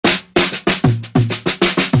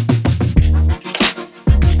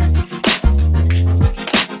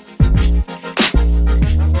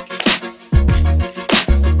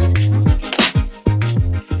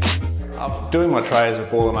my trade as a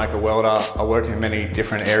boilermaker welder. I worked in many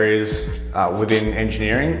different areas within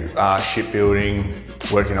engineering, shipbuilding,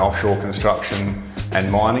 worked in offshore construction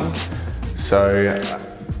and mining. So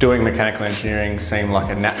doing mechanical engineering seemed like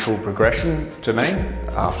a natural progression to me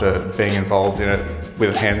after being involved in it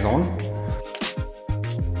with hands-on.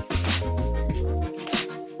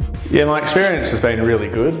 Yeah, my experience has been really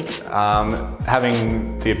good.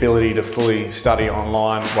 Having the ability to fully study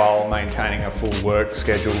online while maintaining a full work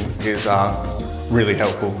schedule is really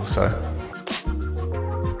helpful.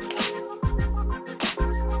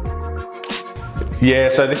 Yeah,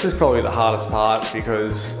 so this is probably the hardest part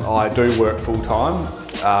because I do work full-time,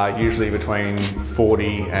 usually between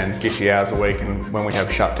 40 and 50 hours a week, and when we have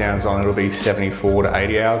shutdowns on, it'll be 74 to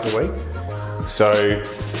 80 hours a week. So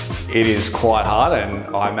it is quite hard,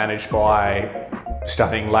 and I manage by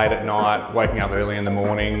studying late at night, waking up early in the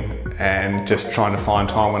morning, and just trying to find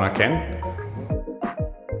time when I can.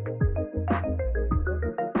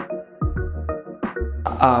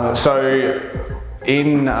 So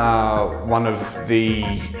in one of the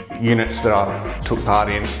units that I took part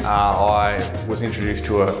in, I was introduced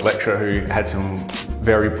to a lecturer who had some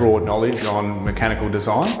very broad knowledge on mechanical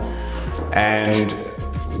design, and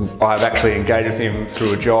I've actually engaged with him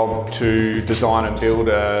through a job to design and build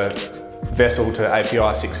a vessel to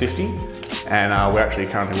API 650, and we're actually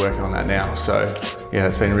currently working on that now. So yeah,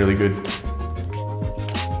 it's been really good.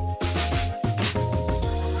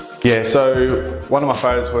 Yeah, so one of my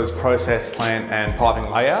favourites was process, plant and piping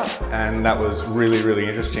layout, and that was really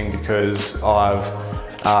interesting because I've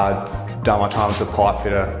done my time as a pipe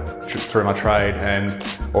fitter through my trade, and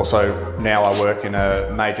also now I work in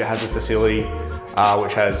a major hazard facility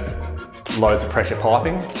which has loads of pressure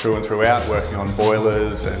piping through and throughout, working on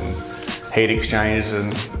boilers and heat exchangers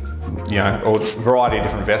and a variety of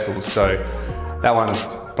different vessels. So that one's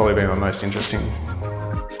probably been my most interesting.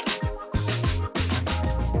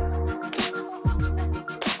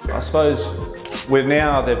 I suppose with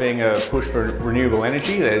now there being a push for renewable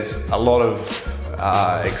energy, there's a lot of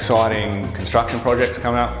exciting construction projects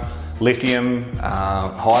coming up, lithium,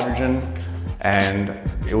 hydrogen, and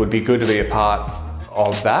it would be good to be a part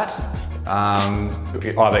of that,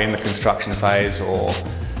 either in the construction phase or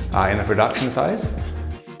in the production phase.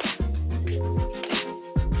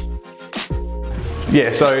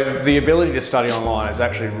 Yeah, so the ability to study online is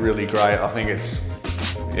actually really great. I think it's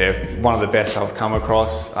one of the best I've come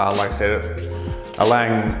across. Like I said,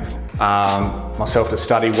 allowing myself to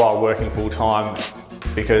study while working full time,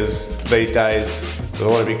 because these days with a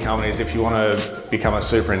lot of big companies, if you want to become a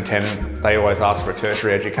superintendent, they always ask for a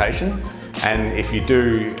tertiary education, and if you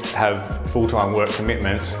do have full-time work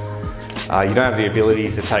commitments, you don't have the ability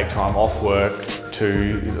to take time off work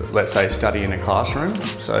to, let's say, study in a classroom.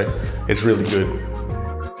 So it's really good.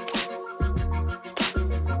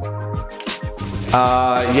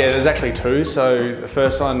 Yeah, there's actually two. So the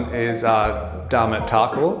first one is Dharmat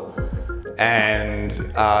Thakur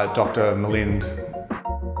and Dr. Malind.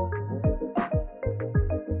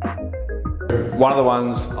 One of the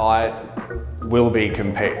ones I will be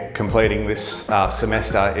completing this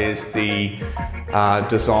semester is the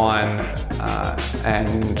design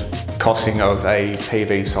and costing of a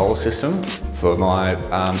PV solar system for my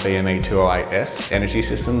BME 208S Energy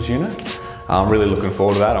Systems unit. I'm really looking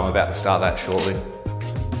forward to that. I'm about to start that shortly.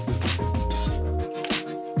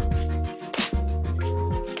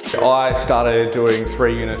 I started doing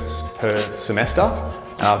 3 units per semester,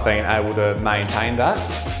 and I've been able to maintain that.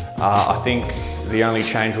 I think the only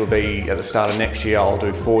change will be at the start of next year I'll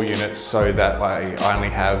do 4 units, so that way I only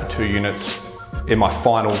have 2 units in my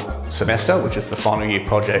final semester, which is the final year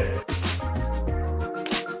project.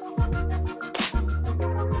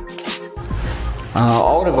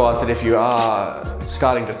 I would advise that if you are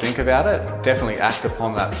starting to think about it, definitely act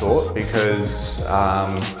upon that thought, because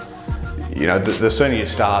the sooner you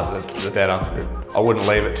start, the better. I wouldn't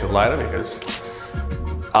leave it till later, because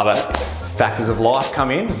other factors of life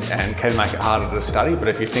come in and can make it harder to study. But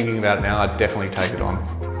if you're thinking about it now, I'd definitely take it on.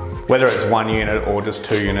 Whether it's 1 unit or just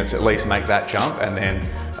 2 units, at least make that jump and then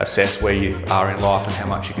assess where you are in life and how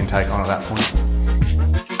much you can take on at that point.